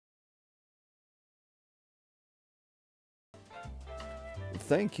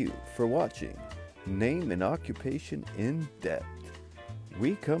Thank you for watching Name and Occupation in Depth.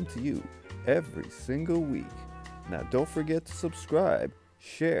 We come to you every single week. Now don't forget to subscribe,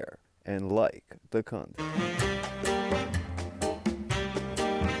 share, and like the content.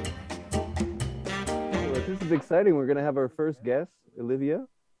 This is exciting. We're going to have our first guest, Olivia.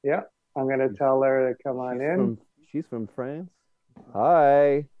 Yeah, I'm going to tell her to come on in. She's from France.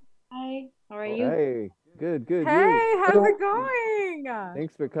 Hi. Hi, how are you? Hey, good, good. Hey, You? how's it going?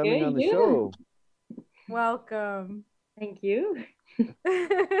 Thanks for coming Good, on the you. show. Welcome. Thank you.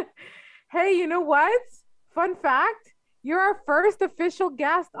 Hey, you know what? Fun fact, you're our first official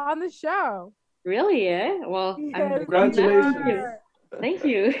guest on the show. Really, eh? Well, Yes, Congratulations. Thank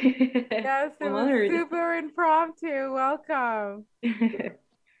you. Yes, it I'm was honored. super impromptu. Welcome.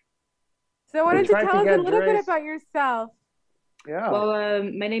 So why We don't you tried tell to us a get little bit Grace. about yourself? Yeah. Well,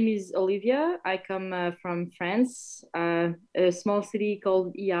 my name is Olivia. I come from France, a small city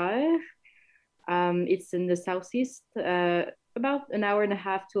called Hyères. It's in the southeast, about an hour and a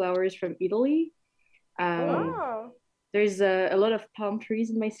half, 2 hours from Italy. Oh, There's a lot of palm trees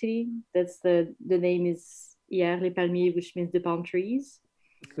in my city. That's the name is Hyères les Palmiers, which means the palm trees.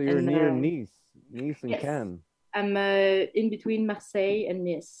 So you're And, near Nice and yes. Cannes. I'm in between Marseille and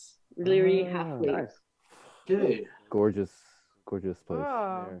Nice, literally halfway. Nice. Okay. Gorgeous place.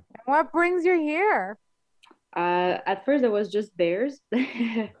 oh. There. And what brings you here? At first, there was just bears.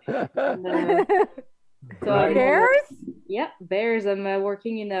 And, so Right. Bears? yeah, bears. I'm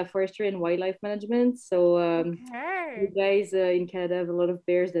working in forestry and wildlife management. So you Hey. guys in Canada have a lot of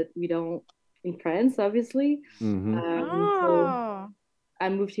bears that we don't in France, obviously. Mm-hmm. So Oh. I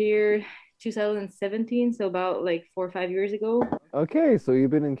moved here 2017, so about like 4 or 5 years ago. Okay, so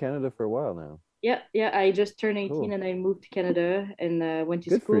you've been in Canada for a while now. Yeah. I just turned 18 Cool. and I moved to Canada and went to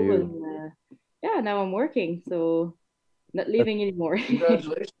Good for school. you. And yeah, now I'm working, so not living anymore.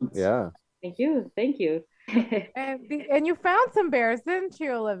 Congratulations. Yeah. Thank you. And you found some bears, didn't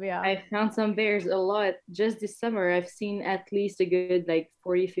you, Olivia? I found some bears a lot. Just this summer, I've seen at least a good like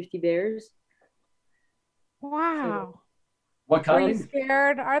 40, 50 bears. Wow. What Were you kind?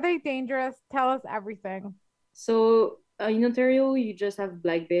 scared? Are they dangerous? Tell us everything. So in Ontario, you just have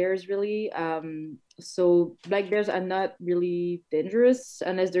black bears, really. So black bears are not really dangerous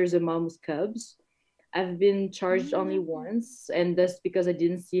unless there's a mom with cubs. I've been charged only once, and that's because I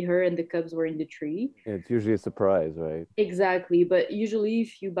didn't see her and the cubs were in the tree. It's usually a surprise, right? Exactly, but usually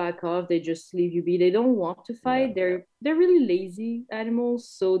if you back off, they just leave you be. They don't want to fight. They're really lazy animals,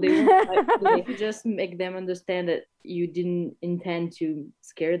 so they won't fight. Like, you just make them understand that you didn't intend to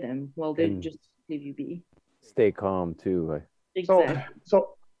scare them. Well, they And- just leave you be. Stay calm too. Exactly.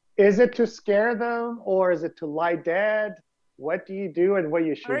 So is it to scare them or is it to lie dead? What do you do and what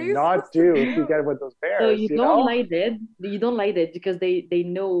you should you not supposed to do if do? you get with those bears? So you know? don't lie dead. You don't lie dead because they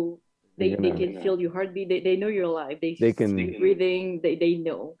know they You're gonna- can feel your heartbeat. They know you're alive. They can- see breathing. They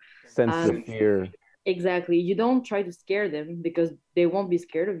know. Sense the Um, fear. Exactly. You don't try to scare them because they won't be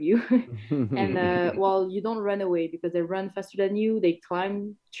scared of you. And well, you don't run away because they run faster than you. They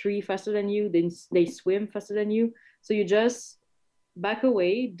climb tree faster than you. They swim faster than you. So you just back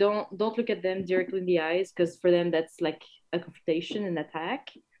away. Don't look at them directly in the eyes because for them that's like a confrontation and attack.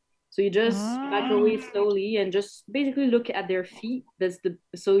 So you just back away slowly and just basically look at their feet.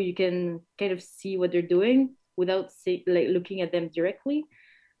 So you can kind of see what they're doing without like looking at them directly.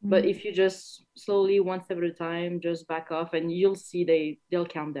 But if you just slowly, one step at a time, just back off, and you'll see they'll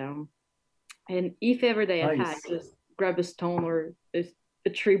calm down. And if ever they attack, Nice. just grab a stone or a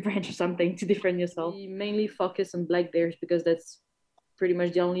tree branch or something to defend yourself. We mainly focus on black bears because that's pretty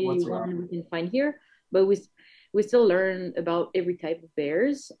much the only What's one around? we can find here. But we still learn about every type of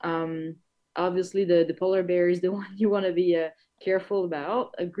bears. Obviously, the polar bear is the one you want to be careful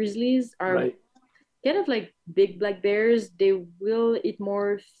about. Grizzlies are Right. kind of like big black bears. They will eat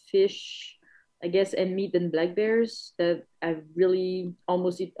more fish, I guess, and meat than black bears that I really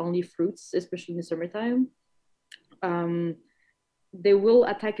almost eat only fruits, especially in the summertime. They will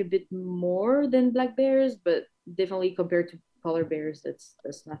attack a bit more than black bears, but definitely compared to polar bears, that's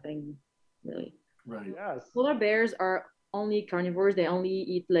nothing really. Right. Yes. Polar bears are only carnivores. They only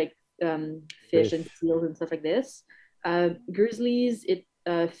eat like fish and seals and stuff like this. Grizzlies eat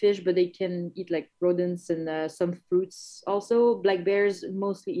fish, but they can eat like rodents and some fruits also. Black bears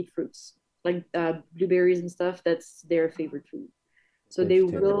mostly eat fruits, like blueberries and stuff. That's their favorite food. So they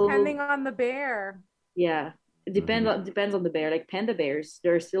Vegetarian. will, Depending on the bear. yeah. It depends on the bear. Like panda bears,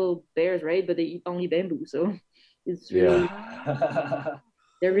 they're still bears, right? But they eat only bamboo, so it's really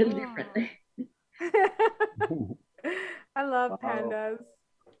they're really different. I love pandas.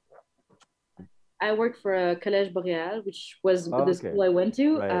 I work for a Collège Boréal, which was Oh, the okay. school I went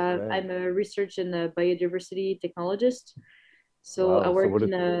to. Right. I'm a research and a biodiversity technologist. So Wow. I So work what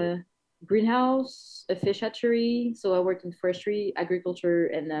in a greenhouse, a fish hatchery. So I worked in forestry, agriculture,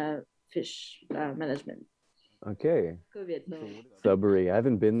 and fish management. Okay. COVID. So Subury. I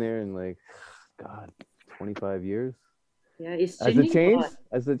haven't been there in like, God, 25 years. yeah, it's Has it changing a changed? lot.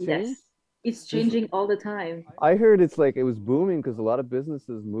 Has it changed? Yes, it's changing all the time. I heard it's like it was booming because a lot of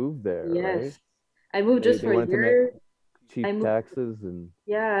businesses moved there, right? Yes, I moved just They for a wanted to make year. cheap I moved, taxes and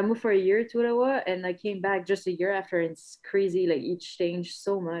yeah, I moved for a year to Ottawa, and I came back just a year after, and it's crazy. Like it's changed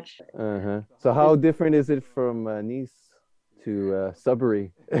so much. So how different is it from Nice to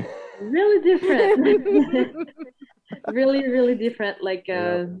Sudbury? Really different. Really, really different. Like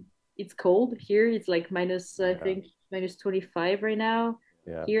Yeah. it's cold here. It's like minus, I Yeah. think, minus 25 right now.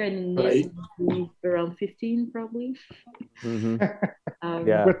 Yeah. Here in Right. Nice, it's around 15 probably. hmm Um,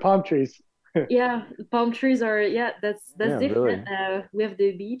 Yeah. With palm trees. Yeah, palm trees are, yeah, that's Yeah, different. really. We have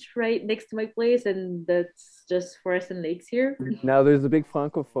the beach right next to my place, and that's just forest and lakes here. Now there's a big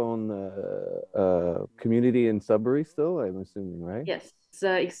francophone community in Sudbury still, I'm assuming, right? Yes, it's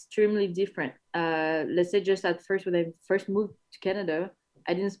extremely different. Let's say just at first when I first moved to Canada,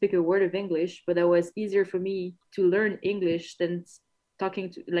 I didn't speak a word of English, but that was easier for me to learn English than talking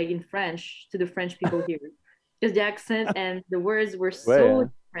to like in French to the French people here, because the accent and the words were so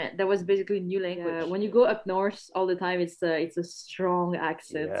Well, different. That was basically new language. When you go up north all the time, it's a strong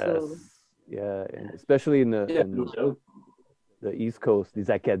accent. yes. So Yeah, and especially in Yeah, no doubt. the East Coast, les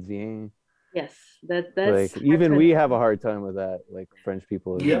Acadiens. yes, that's Like even we have a hard time with that, like French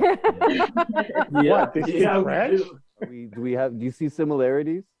people. Yeah. What, they speak French? Do you see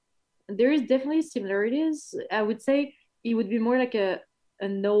similarities? There is definitely similarities. I would say it would be more like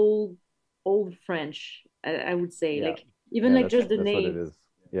an old French. I would say Yeah. like even like just the that's what it names. is.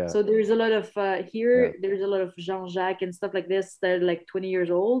 Yeah. So there's a lot of here. Yeah. There's a lot of Jean-Jacques and stuff like this that are like 20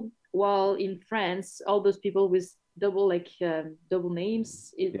 years old. While in France, all those people with double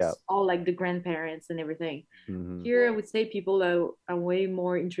names, it's Yeah. all like the grandparents and everything. Mhm. Here, I would say people are way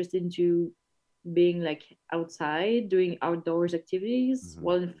more interested into being like outside, doing outdoors activities, Mhm.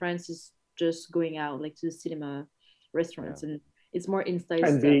 while in France is just going out like to the cinema, restaurants, and it's more inside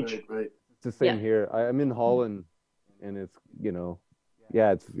And stuff. beach. Right. It's the same Yeah. here. I'm in Holland, and it's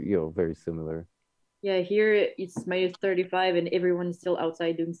yeah, it's very similar. Yeah, here it's minus 35 and everyone is still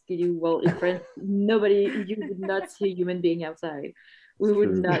outside doing skidoo. Well, in France, you would not see a human being outside. We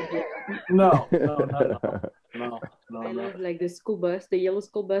would True. not be. No. I love like the school bus, the yellow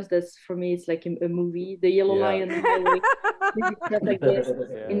school bus. That's for me, it's like a movie. The yellow Yeah. line on the highway, stuff like this.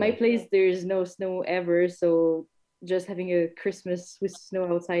 In my place, there's no snow ever, so just having a Christmas with snow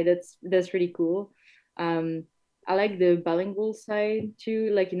outside, that's really cool. I like the bilingual side too.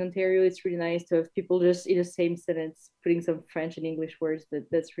 Like in Ontario, it's really nice to have people just in the same sentence putting some French and English words.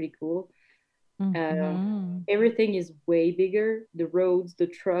 That's really cool. Everything is way bigger. The roads, the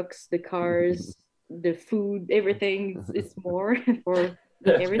trucks, the cars, the food, everything. It's more for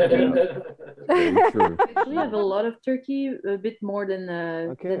everything. Very true. We have a lot of turkey, a bit more than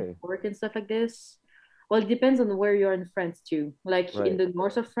Okay. pork and stuff like this. Well, it depends on where you're in France too. Like in Right. the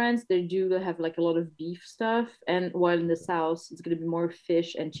north of France, they do have like a lot of beef stuff, and while in the south, it's gonna be more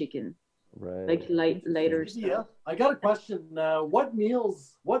fish and chicken, Right. like lighter Yeah, stuff. I got a question. What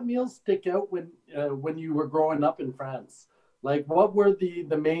meals stick out when you were growing up in France? Like, what were the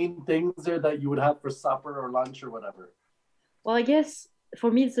main things there that you would have for supper or lunch or whatever? Well, I guess for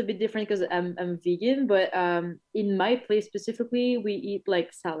me it's a bit different because I'm vegan, but in my place specifically, we eat like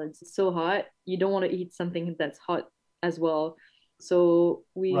salads. It's so hot, you don't want to eat something that's hot as well. So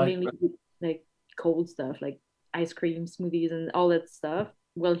we Right, mainly right. eat like cold stuff, like ice cream, smoothies, and all that stuff.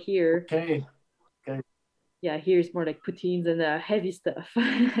 Well, here, Okay. yeah, here's more like poutines and heavy stuff. Oh,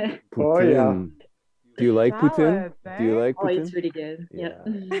 yeah. Poutine. Do you like poutine? Salad, Do you eh? like Oh, it's poutine? really good. Yeah.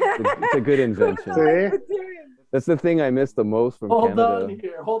 It's a good invention. See? That's the thing I miss the most from Hold Canada. on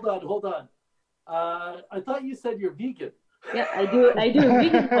here. Hold on. I thought you said you're vegan. Yeah, I do a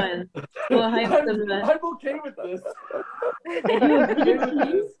vegan one. So I have some, I'm okay with this. I do a vegan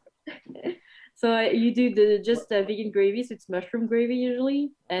cheese. So you do just vegan gravy, so it's mushroom gravy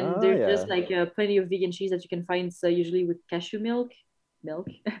usually, and Oh, there's just yeah. like plenty of vegan cheese that you can find. So usually with cashew milk,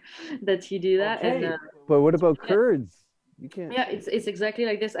 that you do that, and Okay. But what about Yeah. curds? You can't. yeah, it's exactly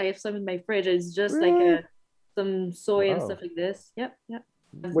like this. I have some in my fridge. It's just like Really? some soy and Wow. stuff like this. Yep.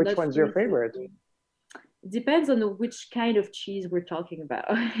 Which Not one's your food, favorite? Depends on which kind of cheese we're talking about.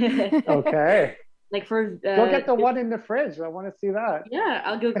 Okay. Like for Go get the one in the fridge. I want to see that. yeah,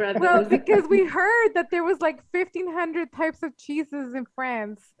 I'll go grab Well, those. because we heard that there was like 1,500 types of cheeses in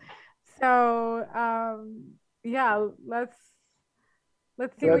France. So, yeah, let's see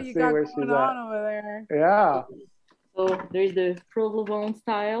what Let's you see got where going she's at. on over there. Yeah. So there's the provolone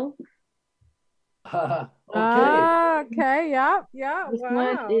style. Okay. Ah, okay, yeah, This one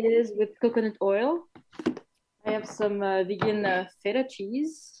wow. is with coconut oil. I have some vegan feta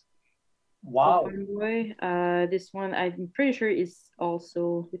cheese. Wow. This one I'm pretty sure is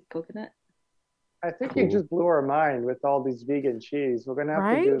also with coconut. I think Cool. you just blew our mind with all these vegan cheese. We're gonna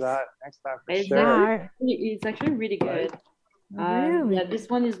have to do Right? that next time for It's sure. it's actually really good. Really? Yeah, this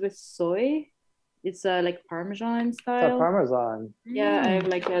one is with soy. It's like Parmesan It's a style. Parmesan. Yeah, I have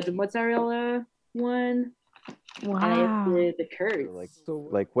like the mozzarella one, and I have Wow. the curds.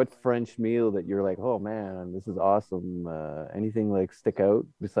 Like what French meal that you're like, oh man, this is awesome. Anything like stick out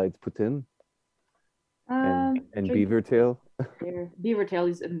besides poutine and beaver tail? Beaver tail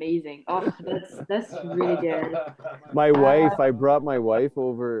is amazing. Oh, that's really good. I brought my wife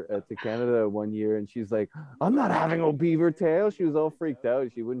over to Canada one year, and she's like, I'm not having a beaver tail. She was all freaked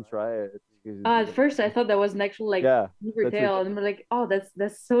out. She wouldn't try it. At first, I thought that was an actual like Yeah, beaver that's tail, what- and I'm like, oh,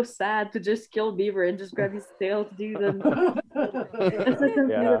 that's so sad to just kill beaver and just grab his tail to do them. That's what confused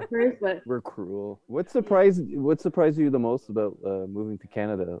Yeah. at first, but we're cruel. What surprised you the most about moving to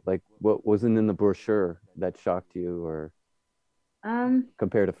Canada? Like what wasn't in the brochure that shocked you, or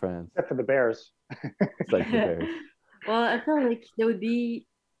compared to France? Except for the bears. It's like the Bears. well, I felt like there would be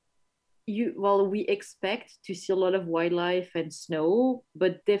we expect to see a lot of wildlife and snow,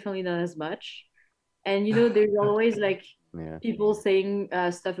 but definitely not as much. And there's always like Yeah. people saying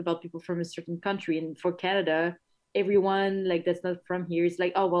stuff about people from a certain country, and for Canada, everyone like that's not from here is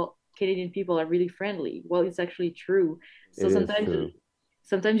like, oh well, Canadian people are really friendly. Well, it's actually true. So It is true.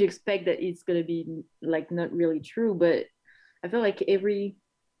 sometimes you expect that it's gonna be like not really true, but I feel like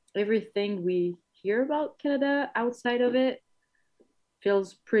everything we hear about Canada outside of it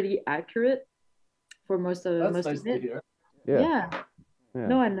feels pretty accurate for most of That's most nice of to it. hear. Yeah. Yeah.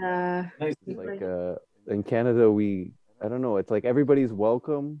 No, and Nice to It's hear. like in Canada, I don't know, it's like everybody's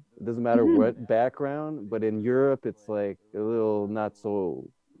welcome. It doesn't matter what background, but in Europe, it's like a little not so.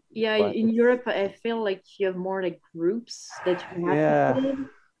 yeah, But in it's- Europe, I feel like you have more like groups that you have Yeah. to fit in.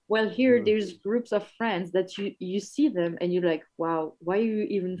 Well, here there's groups of friends that you see them and you're like, wow, why are you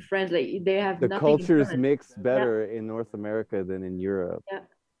even friends? Like they have The nothing in cultures common. mix better in North America than in Europe. Yeah.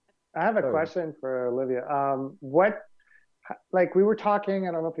 I have a Sorry. question for Olivia. Like we were talking,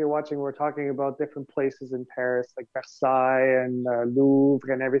 I don't know if you're watching, we were talking about different places in Paris, like Versailles and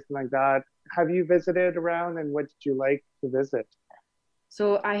Louvre and everything like that. Have you visited around, and what did you like to visit?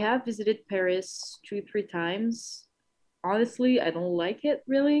 So I have visited Paris 2, 3 times. Honestly, I don't like it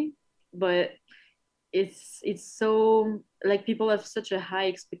really, but it's so like people have such a high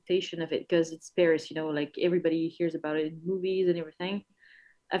expectation of it because it's Paris, like everybody hears about it in movies and everything.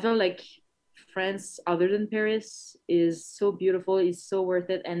 I feel like France, other than Paris, is so beautiful, is so worth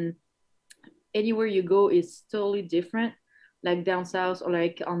it, and anywhere you go is totally different. Like down south or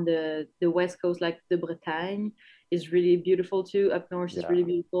like on the west coast, like the Bretagne is really beautiful too. Up north is really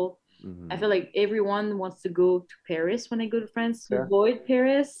beautiful. I feel like everyone wants to go to Paris when they go to France. Yeah. Avoid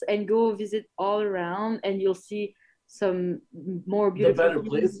Paris and go visit all around, and you'll see some more The beautiful better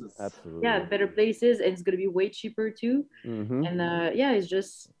places. Absolutely. Yeah, better places, and it's gonna be way cheaper too. And yeah, it's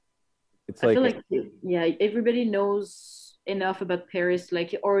just It's I like feel like yeah, everybody knows enough about Paris. Like,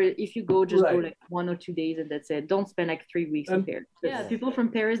 or if you go, just go Right. like 1 or 2 days and that's it. Don't spend like 3 weeks in And- Paris. Yeah, people from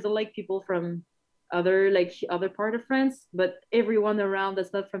Paris don't like people from other part of France, but everyone around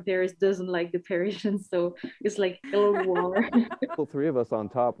that's not from Paris doesn't like the Parisians. So it's like a little war. all three of us on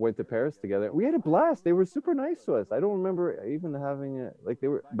top went to Paris together. We had a blast. They were super nice to us. I don't remember even having it. Like they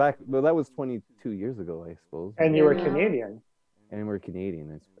were back. Well, that was 22 years ago, I suppose. And you were Yeah. Canadian. And we're Canadian,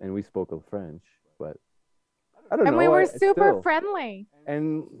 and we spoke French, but I don't And know. we were I super still- friendly.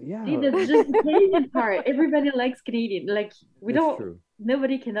 And yeah, See, that's just the Canadian part. Everybody likes Canadian. Like we it's don't. true.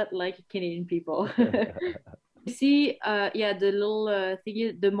 Nobody cannot like Canadian people. You see, yeah, the little thingy,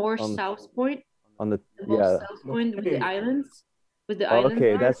 the more On- south point, On the the most yeah. south point with the Okay. islands, with the islands.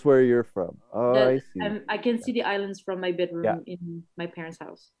 Okay, are, that's where you're from. Oh, that I see. I can see the islands from my bedroom Yeah. in my parents'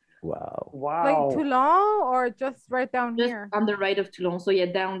 house. Wow. Wow. Like Toulon or just right down Just here? on the right of Toulon. So yeah,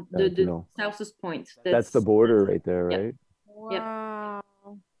 down Down the Toulon. southest point. That's the border right there, Yeah. right? Wow.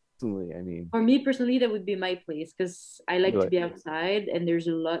 Personally, I mean, For me personally, that would be my place because I like to Right. be outside, and there's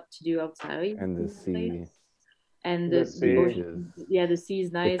a lot to do outside. and the in this sea. place. And The the sea. ocean, yeah, the sea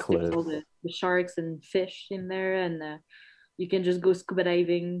is nice. There's all cliffs. the sharks and fish in there, and you can just go scuba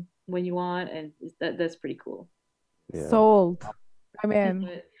diving when you want, and that's pretty cool. Yeah. Sold. I'm in.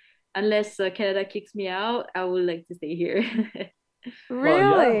 But unless Canada kicks me out, I would like to stay here.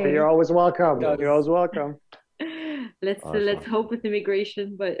 Really? You're always welcome. Guys. You're always welcome. Let's Awesome. hope with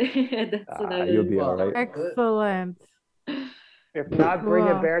immigration, but that's another. You'll be all right. Excellent. If not, bring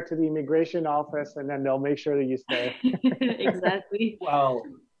a Cool. bear to the immigration office, and then they'll make sure that you stay. Exactly. Well,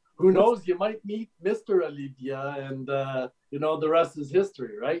 who knows? You might meet Mr. Olivia, and you know the rest is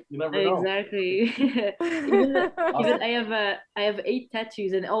history, right? You never know. Exactly. Even I have 8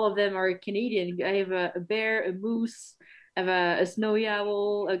 tattoos, and all of them are Canadian. I have a bear, a moose, I have a snowy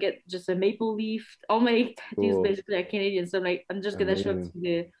owl. I get just a maple leaf. All my tattoos Cool. basically are Canadian. So I'm like, I'm just gonna show up Amazing. to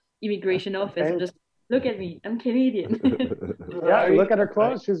the immigration office and just look at me. I'm Canadian. Yeah, look at her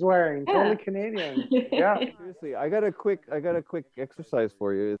clothes she's wearing. Yeah. Totally Canadian. Yeah. Seriously, I got a quick exercise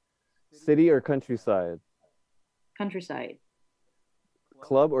for you. City or countryside? Countryside.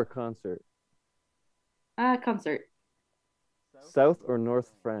 Club or concert? Concert. South or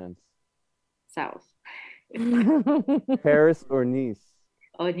North France? South. Paris or Nice?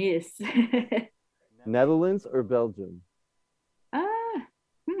 Oh yes. Netherlands or Belgium?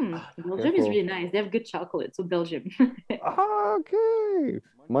 Belgium is really nice. They have good chocolate, so Belgium. Okay.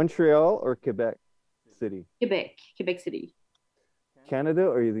 Montreal or Quebec City? Quebec City. Canada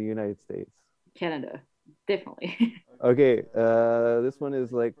or the United States? Canada, definitely. Okay, this one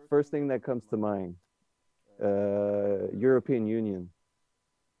is like first thing that comes to mind. European Union.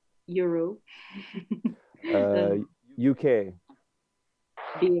 Euro. UK.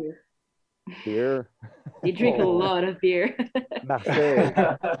 Beer. Beer. They drink a lot of beer.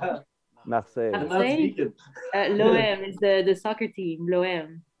 Marseille. Marseille. And that's Marseille? vegan. L'OM is the soccer team.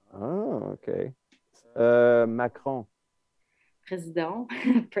 L'OM. Oh, okay. Macron.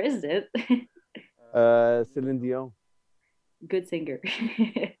 President. Celine Dion. Good singer.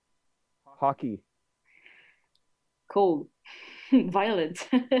 Hockey. Cold. Violent.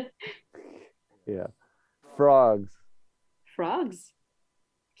 Yeah. Frogs. Frogs.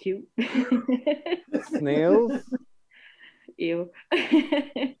 Cute. Snails. Ew.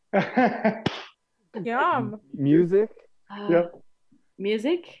 Yum. Music. Yeah.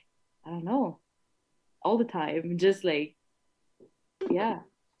 Music? I don't know. All the time. Just like, yeah.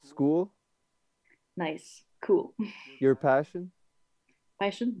 School. Nice. Cool. Your passion.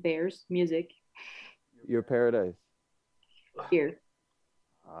 Passion, bears, music, Your paradise. here.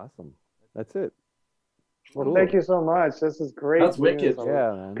 Awesome. That's it. Well, Cool. thank you so much. This is great. That's wicked. news.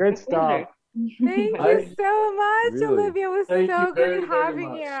 Yeah, man. Great stuff. Thank I- you so much, Really. Olivia. It was Thank so you good very, very having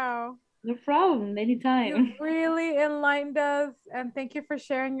much. you. No problem. Anytime. You really enlightened us, and thank you for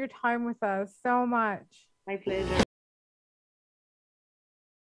sharing your time with us so much. My pleasure.